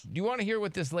Do you want to hear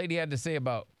what this lady had to say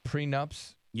about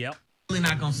prenups? Yep. Really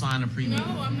not gonna sign a prenup.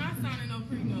 No, I'm not signing no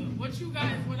prenup. What you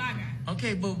got is what I got.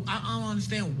 Okay, but I don't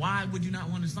understand why would you not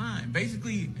want to sign?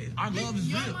 Basically, our love is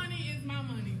Your real. money is my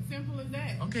money. Simple as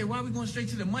that. Okay, why are we going straight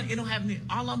to the money? It don't have any.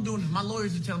 All I'm doing is my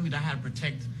lawyers are telling me that I have to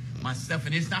protect myself,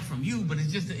 and it's not from you, but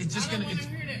it's I don't want to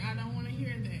hear that. I don't want to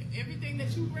hear that. Everything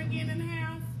that you bring in the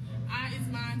house, is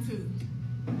mine too.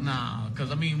 Nah,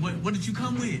 because I mean, what did you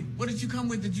come with? What did you come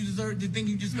with that you deserve to think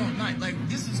you just gonna like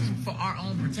this is for our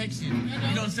own protection.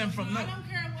 You know what I'm saying? I don't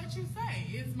care what you say.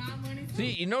 It's my money too.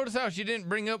 See, you notice how she didn't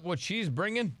bring up what she's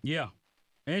bringing? Yeah.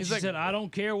 And she said, I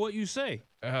don't care what you say.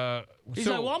 He's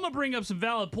like, well, I'm going to bring up some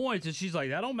valid points. And she's like,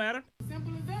 that don't matter.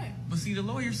 Simple as that. But see, the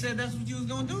lawyer said that's what you was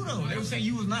gonna do though. They were saying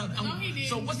you was not. No, he didn't.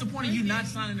 So what's the point of you not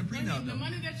signing the prenup The though?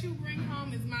 money that you bring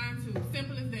home is mine too.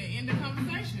 Simple as that. End of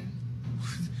conversation.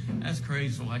 That's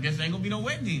crazy. So I guess there ain't gonna be no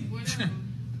wedding. Whatever.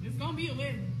 It's gonna be a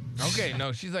wedding. Okay,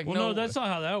 no, she's like, well, no, that's not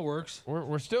how that works.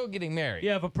 We're still getting married.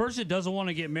 Yeah, if a person doesn't want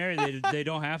to get married, they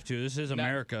don't have to. This is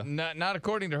America. Not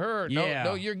according to her. Yeah.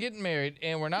 No, you're getting married,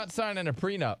 and we're not signing a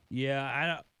prenup.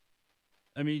 Yeah,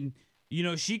 I mean, you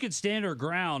know, she could stand her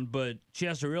ground, but she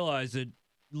has to realize that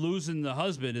losing the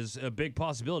husband is a big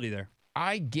possibility there.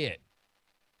 I get,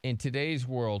 in today's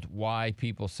world, why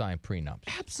people sign prenups.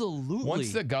 Absolutely.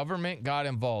 Once the government got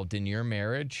involved in your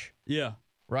marriage, yeah,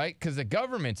 right? Because the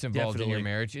government's involved Definitely. in your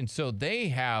marriage, and so they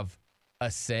have a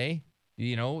say.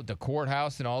 You know, the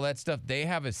courthouse and all that stuff, they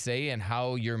have a say in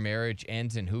how your marriage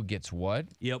ends and who gets what.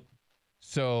 Yep.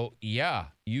 So, yeah,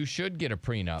 you should get a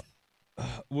prenup.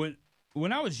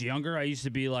 When I was younger, I used to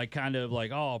be like, kind of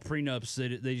like, oh, prenups,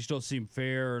 they just don't seem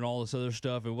fair and all this other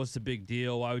stuff. And what's the big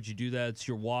deal? Why would you do that? It's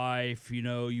your wife. You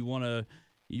know, you want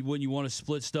to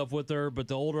split stuff with her. But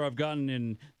the older I've gotten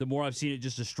and the more I've seen it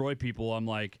just destroy people, I'm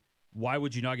like, why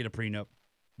would you not get a prenup?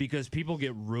 Because people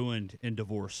get ruined in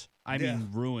divorce. I mean,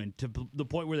 ruined to the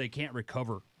point where they can't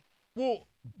recover. Well,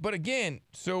 but again,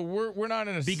 so we're not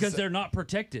in a... Because they're not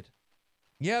protected.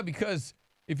 Yeah, because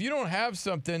if you don't have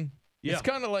something... Yeah. It's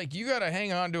kind of like you got to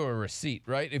hang on to a receipt,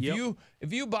 right? If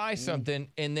you buy something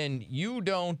and then you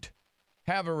don't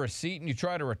have a receipt and you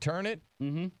try to return it,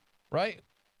 right?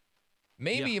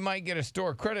 Maybe you might get a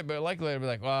store credit, but likely they'll be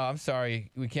like, well, I'm sorry,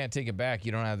 we can't take it back.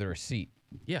 You don't have the receipt.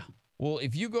 Yeah. Well,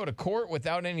 if you go to court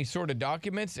without any sort of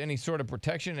documents, any sort of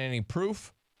protection, any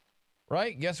proof,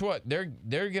 right? Guess what? They're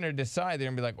going to decide. They're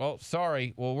going to be like, well,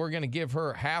 sorry. Well, we're going to give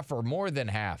her half or more than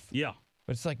half. Yeah.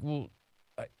 But it's like, well,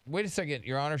 wait a second,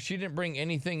 Your Honor. She didn't bring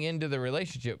anything into the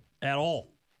relationship. At all.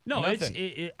 No,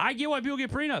 I get why people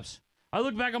get prenups. I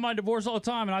look back on my divorce all the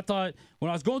time, and I thought when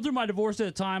I was going through my divorce at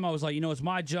the time, I was like, you know, it's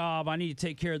my job. I need to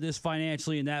take care of this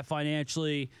financially and that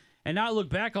financially. And now I look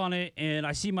back on it, and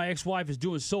I see my ex-wife is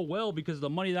doing so well because of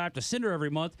the money that I have to send her every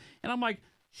month. And I'm like,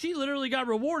 she literally got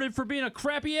rewarded for being a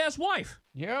crappy-ass wife.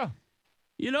 Yeah.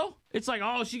 You know? It's like,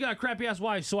 oh, she got a crappy-ass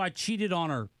wife, so I cheated on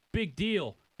her. Big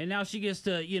deal. And now she gets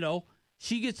to, you know,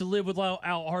 she gets to live without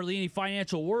hardly any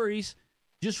financial worries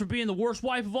just for being the worst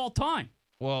wife of all time.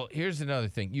 Well, here's another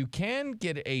thing. You can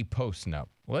get a postnup.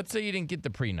 Let's say you didn't get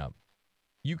the prenup.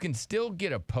 You can still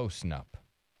get a postnup.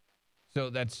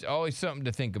 So that's always something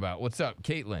to think about. What's up,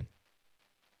 Caitlin?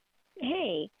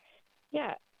 Hey.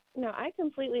 Yeah. No, I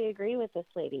completely agree with this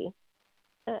lady.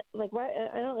 Why?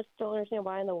 I still understand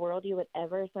why in the world you would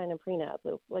ever sign a prenup.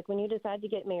 Like, when you decide to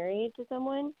get married to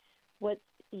someone, what's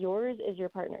yours is your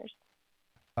partner's.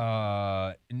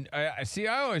 I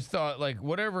always thought, like,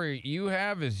 whatever you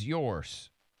have is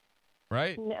yours,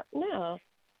 right? No.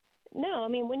 I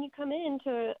mean, when you come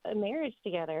into a marriage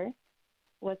together,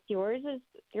 what's yours is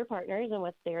your partner's and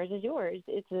what's theirs is yours.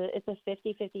 It's a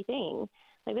 50-50 thing.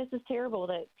 Like, this is terrible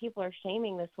that people are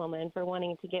shaming this woman for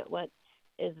wanting to get what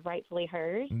is rightfully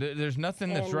hers. There's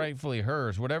nothing that's rightfully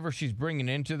hers. Whatever she's bringing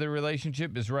into the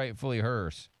relationship is rightfully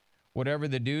hers. Whatever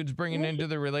the dude's bringing into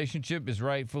the relationship is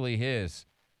rightfully his.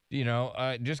 You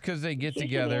know, just because they get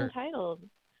together, entitled.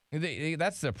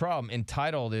 That's the problem.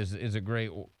 Entitled is a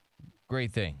great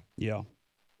thing. Yeah.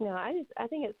 No, I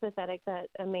think it's pathetic that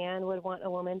a man would want a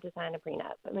woman to sign a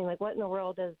prenup. I mean, like, what in the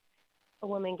world does a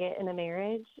woman get in a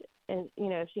marriage, and you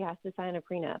know, if she has to sign a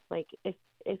prenup? Like, if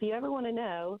you ever want to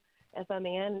know if a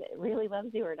man really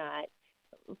loves you or not,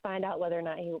 find out whether or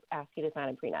not he asks you to sign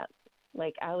a prenup.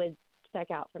 Like, I would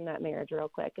check out from that marriage real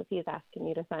quick if he's asking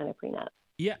you to sign a prenup.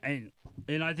 Yeah,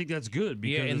 and I think that's good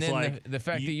because and it's then like the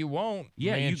fact that you won't,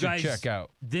 yeah, man you guys check out.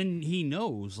 Then he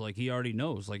knows, like he already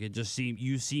knows. Like it just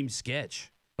you seem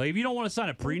sketch. Like if you don't want to sign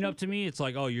a prenup to me, it's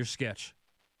like, oh, you're sketch.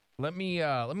 Let me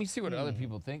see what other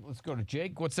people think. Let's go to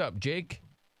Jake. What's up, Jake?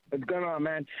 What's going on,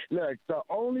 man? Look, the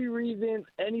only reason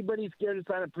anybody's scared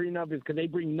to sign a prenup is because they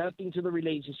bring nothing to the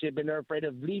relationship and they're afraid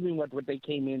of leaving what they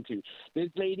came into. This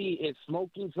lady is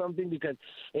smoking something because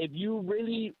if you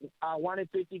really wanted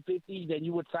 50-50, then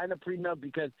you would sign a prenup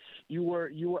because you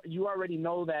already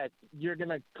know that you're going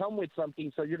to come with something,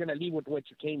 so you're going to leave with what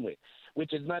you came with,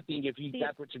 which is nothing if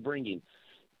that's what you're bringing.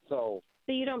 So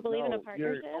you don't believe in a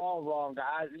partnership? You're all wrong,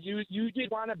 guys. You just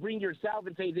want to bring yourself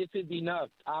and say, this is enough.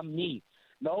 I'm me.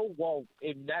 No, well,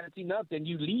 if that's enough, then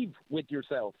you leave with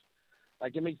yourself.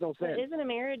 Like, it makes no sense. But isn't a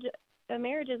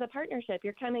marriage is a partnership?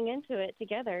 You're coming into it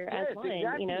together as one.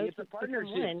 Exactly. You know, it's a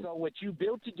partnership. So what you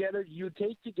build together, you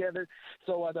take together.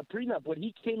 So the prenup, what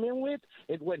he came in with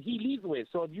is what he leaves with.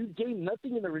 So if you gain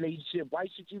nothing in the relationship, why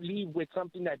should you leave with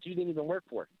something that you didn't even work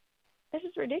for? This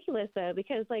is ridiculous, though,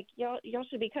 because like y'all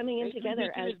should be coming in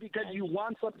together as because you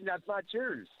want something that's not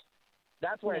yours.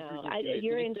 That's why it's ridiculous.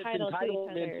 You're it's entitled to each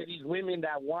other. to these women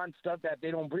that want stuff that they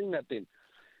don't bring nothing.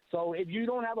 So if you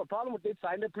don't have a problem with it,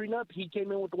 sign the prenup. He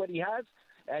came in with what he has,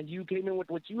 and you came in with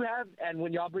what you have. And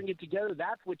when y'all bring it together,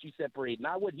 that's what you separate,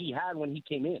 not what he had when he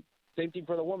came in. Same thing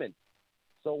for the woman.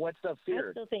 So what's the fear?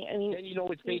 I still think, then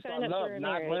it's based on love,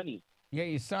 not money. Yeah,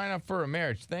 you sign up for a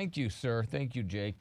marriage. Thank you, sir. Thank you, Jake.